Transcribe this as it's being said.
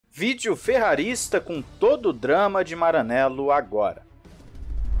Vídeo ferrarista com todo o drama de Maranello agora.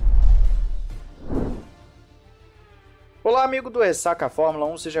 Olá amigo do Ressaca Fórmula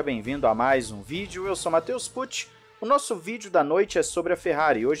 1, seja bem-vindo a mais um vídeo. Eu sou Matheus Pucci. O nosso vídeo da noite é sobre a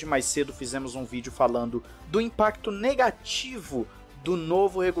Ferrari. Hoje mais cedo fizemos um vídeo falando do impacto negativo do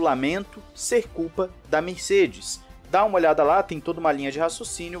novo regulamento ser culpa da Mercedes. Dá uma olhada lá, tem toda uma linha de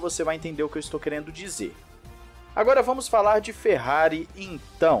raciocínio, você vai entender o que eu estou querendo dizer. Agora vamos falar de Ferrari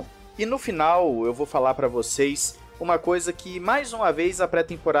então. E no final eu vou falar para vocês uma coisa que mais uma vez a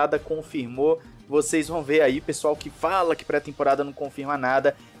pré-temporada confirmou. Vocês vão ver aí, pessoal que fala que pré-temporada não confirma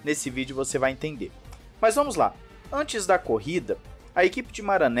nada, nesse vídeo você vai entender. Mas vamos lá. Antes da corrida, a equipe de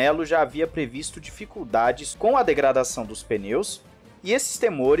Maranello já havia previsto dificuldades com a degradação dos pneus e esses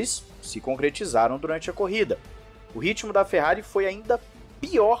temores se concretizaram durante a corrida. O ritmo da Ferrari foi ainda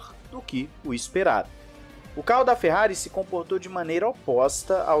pior do que o esperado. O carro da Ferrari se comportou de maneira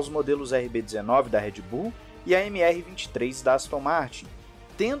oposta aos modelos RB19 da Red Bull e a MR23 da Aston Martin,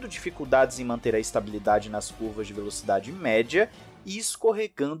 tendo dificuldades em manter a estabilidade nas curvas de velocidade média e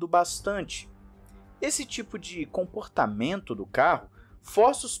escorregando bastante. Esse tipo de comportamento do carro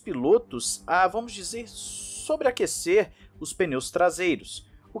força os pilotos a, vamos dizer, sobreaquecer os pneus traseiros,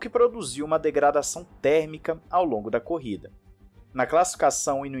 o que produziu uma degradação térmica ao longo da corrida. Na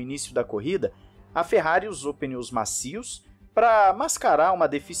classificação e no início da corrida, a Ferrari usou pneus macios para mascarar uma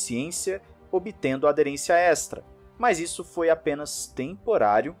deficiência, obtendo aderência extra, mas isso foi apenas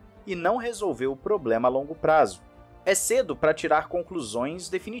temporário e não resolveu o problema a longo prazo. É cedo para tirar conclusões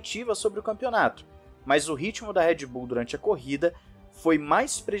definitivas sobre o campeonato, mas o ritmo da Red Bull durante a corrida foi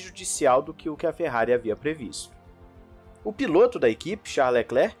mais prejudicial do que o que a Ferrari havia previsto. O piloto da equipe, Charles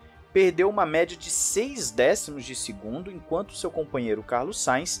Leclerc, perdeu uma média de 6 décimos de segundo, enquanto seu companheiro Carlos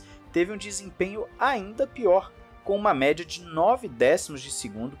Sainz teve um desempenho ainda pior, com uma média de 9 décimos de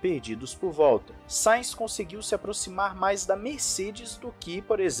segundo perdidos por volta. Sainz conseguiu se aproximar mais da Mercedes do que,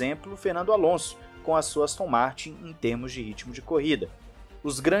 por exemplo, Fernando Alonso, com a sua Aston Martin em termos de ritmo de corrida.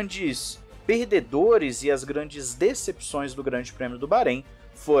 Os grandes perdedores e as grandes decepções do Grande Prêmio do Bahrein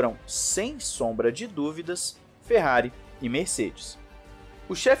foram, sem sombra de dúvidas, Ferrari e Mercedes.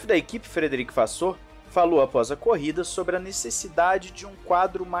 O chefe da equipe, Frederic Vasseur, falou após a corrida sobre a necessidade de um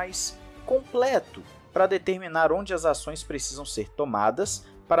quadro mais completo para determinar onde as ações precisam ser tomadas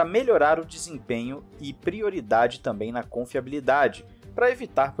para melhorar o desempenho e prioridade também na confiabilidade, para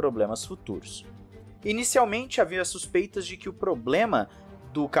evitar problemas futuros. Inicialmente havia suspeitas de que o problema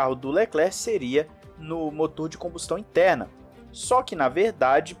do carro do Leclerc seria no motor de combustão interna, só que na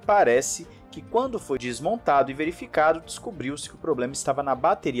verdade parece que quando foi desmontado e verificado, descobriu-se que o problema estava na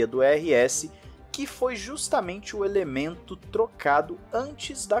bateria do ERS, que foi justamente o elemento trocado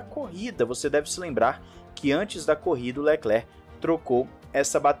antes da corrida. Você deve se lembrar que antes da corrida o Leclerc trocou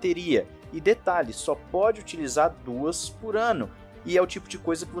essa bateria. E detalhe, só pode utilizar 2 por ano. E é o tipo de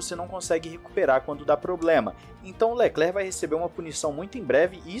coisa que você não consegue recuperar quando dá problema. Então o Leclerc vai receber uma punição muito em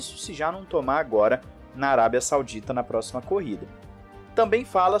breve, isso se já não tomar agora na Arábia Saudita na próxima corrida. Também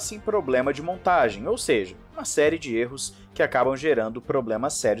fala-se em problema de montagem, ou seja, uma série de erros que acabam gerando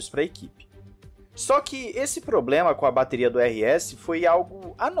problemas sérios para a equipe. Só que esse problema com a bateria do RS foi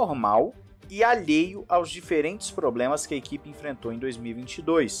algo anormal e alheio aos diferentes problemas que a equipe enfrentou em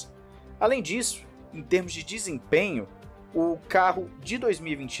 2022. Além disso, em termos de desempenho, o carro de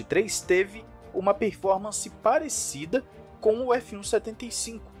 2023 teve uma performance parecida com o F1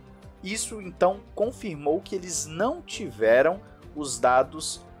 75. Isso então confirmou que eles não tiveram os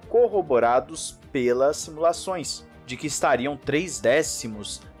dados corroborados pelas simulações, de que estariam 3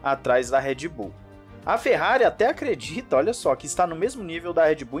 décimos atrás da Red Bull. A Ferrari até acredita, olha só, que está no mesmo nível da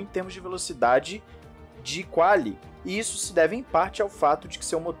Red Bull em termos de velocidade de quali, e isso se deve em parte ao fato de que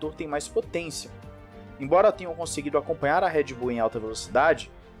seu motor tem mais potência. Embora tenham conseguido acompanhar a Red Bull em alta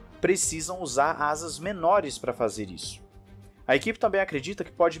velocidade, precisam usar asas menores para fazer isso. A equipe também acredita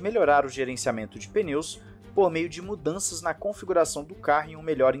que pode melhorar o gerenciamento de pneus por meio de mudanças na configuração do carro e um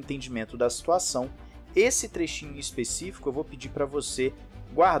melhor entendimento da situação. Esse trechinho específico eu vou pedir para você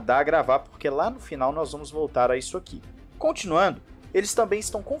guardar, gravar, porque lá no final nós vamos voltar a isso aqui. Continuando, eles também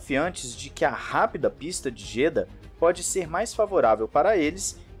estão confiantes de que a rápida pista de Jeddah pode ser mais favorável para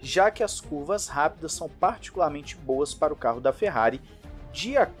eles, já que as curvas rápidas são particularmente boas para o carro da Ferrari,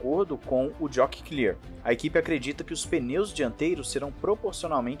 de acordo com o Jockey Clear. A equipe acredita que os pneus dianteiros serão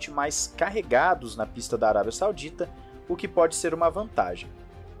proporcionalmente mais carregados na pista da Arábia Saudita, o que pode ser uma vantagem.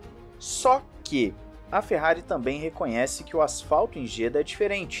 Só que a Ferrari também reconhece que o asfalto em Jeddah é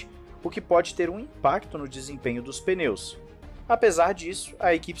diferente, o que pode ter um impacto no desempenho dos pneus. Apesar disso,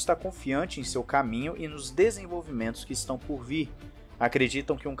 a equipe está confiante em seu caminho e nos desenvolvimentos que estão por vir.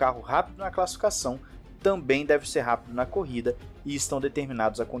 Acreditam que um carro rápido na classificação também deve ser rápido na corrida e estão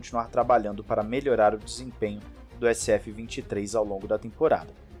determinados a continuar trabalhando para melhorar o desempenho do SF23 ao longo da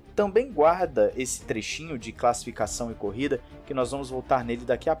temporada. Também guarda esse trechinho de classificação e corrida, que nós vamos voltar nele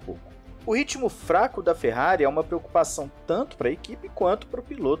daqui a pouco. O ritmo fraco da Ferrari é uma preocupação tanto para a equipe quanto para o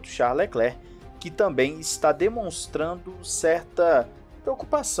piloto Charles Leclerc, que também está demonstrando certa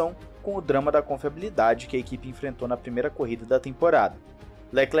preocupação com o drama da confiabilidade que a equipe enfrentou na primeira corrida da temporada.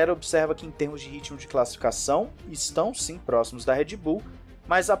 Leclerc observa que em termos de ritmo de classificação estão sim próximos da Red Bull,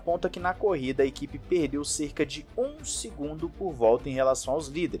 mas aponta que na corrida a equipe perdeu cerca de 1 segundo por volta em relação aos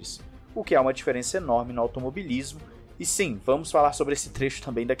líderes, o que é uma diferença enorme no automobilismo, e sim, vamos falar sobre esse trecho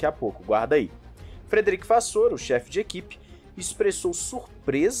também daqui a pouco, guarda aí. Frederic Vasseur, o chefe de equipe, expressou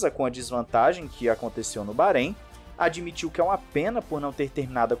surpresa com a desvantagem que aconteceu no Bahrein, admitiu que é uma pena por não ter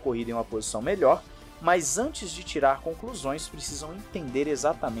terminado a corrida em uma posição melhor, mas antes de tirar conclusões precisam entender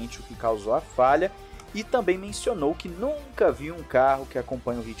exatamente o que causou a falha, e também mencionou que nunca viu um carro que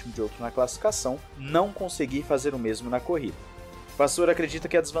acompanha o ritmo de outro na classificação não conseguir fazer o mesmo na corrida. Vasseur acredita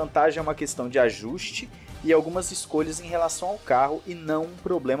que a desvantagem é uma questão de ajuste e algumas escolhas em relação ao carro e não um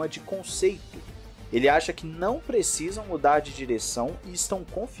problema de conceito. Ele acha que não precisam mudar de direção e estão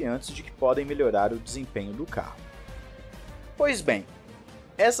confiantes de que podem melhorar o desempenho do carro. Pois bem,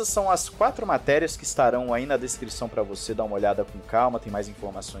 essas são as 4 matérias que estarão aí na descrição para você dar uma olhada com calma, tem mais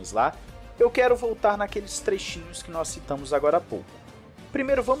informações lá. Eu quero voltar naqueles trechinhos que nós citamos agora há pouco.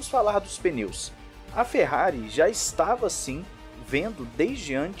 Primeiro vamos falar dos pneus. A Ferrari já estava sim vendo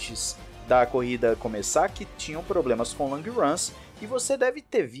desde antes da corrida começar que tinham problemas com long runs, e você deve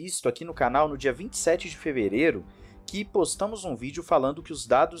ter visto aqui no canal no dia 27 de fevereiro que postamos um vídeo falando que os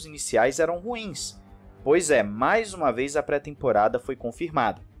dados iniciais eram ruins. Pois é, mais uma vez a pré-temporada foi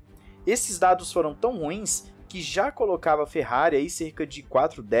confirmada. Esses dados foram tão ruins que já colocava a Ferrari aí cerca de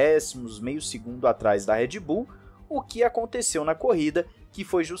 4 décimos, meio segundo atrás da Red Bull, o que aconteceu na corrida, que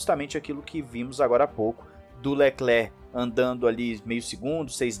foi justamente aquilo que vimos agora há pouco, do Leclerc andando ali meio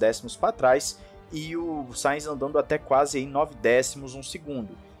segundo, 6 décimos para trás, e o Sainz andando até quase aí 9 décimos, 1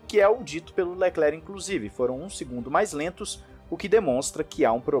 segundo, que é o dito pelo Leclerc inclusive, foram 1 segundo mais lentos, o que demonstra que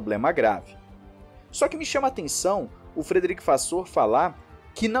há um problema grave. Só que me chama a atenção o Frederic Vasseur falar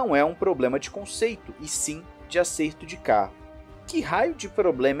que não é um problema de conceito, e sim de acerto de carro. Que raio de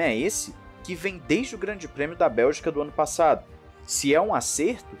problema é esse que vem desde o Grande Prêmio da Bélgica do ano passado? Se é um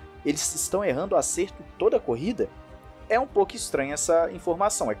acerto, eles estão errando o acerto toda a corrida? É um pouco estranha essa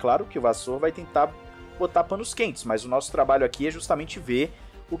informação. É claro que o Vasseur vai tentar botar panos quentes, mas o nosso trabalho aqui é justamente ver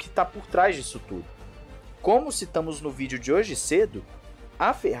o que está por trás disso tudo. Como citamos no vídeo de hoje cedo,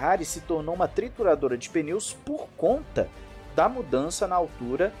 a Ferrari se tornou uma trituradora de pneus por conta da mudança na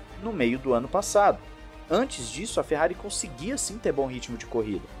altura no meio do ano passado. Antes disso, a Ferrari conseguia sim ter bom ritmo de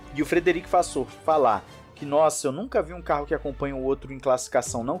corrida. E o Frederic Vasseur falar que, nossa, eu nunca vi um carro que acompanha o outro em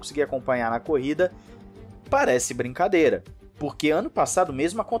classificação não conseguir acompanhar na corrida, parece brincadeira. Porque ano passado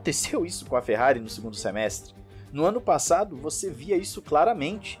mesmo aconteceu isso com a Ferrari no segundo semestre. No ano passado, você via isso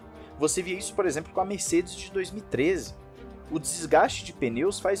claramente. Você via isso, por exemplo, com a Mercedes de 2013. O desgaste de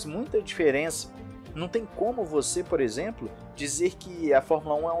pneus faz muita diferença. Não tem como você, por exemplo, dizer que a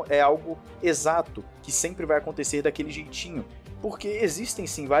Fórmula 1 é algo exato, que sempre vai acontecer daquele jeitinho, porque existem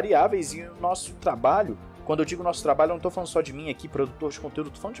sim variáveis e o nosso trabalho, quando eu digo nosso trabalho, eu não estou falando só de mim aqui, produtor de conteúdo,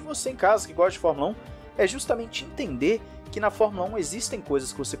 estou falando de você em casa que gosta de Fórmula 1, é justamente entender que na Fórmula 1 existem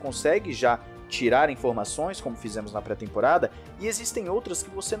coisas que você consegue já tirar informações, como fizemos na pré-temporada, e existem outras que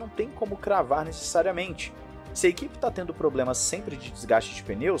você não tem como cravar necessariamente. Se a equipe está tendo problemas sempre de desgaste de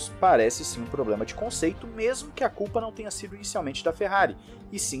pneus, parece sim um problema de conceito, mesmo que a culpa não tenha sido inicialmente da Ferrari,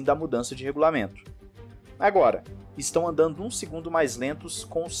 e sim da mudança de regulamento. Agora, estão andando 1 segundo mais lentos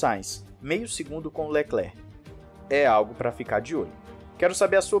com o Sainz, meio segundo com o Leclerc. É algo para ficar de olho. Quero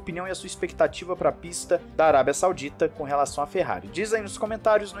saber a sua opinião e a sua expectativa para a pista da Arábia Saudita com relação à Ferrari. Diz aí nos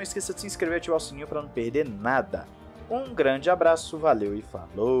comentários, não esqueça de se inscrever e ativar o sininho para não perder nada. Um grande abraço, valeu e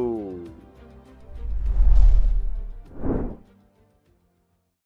falou!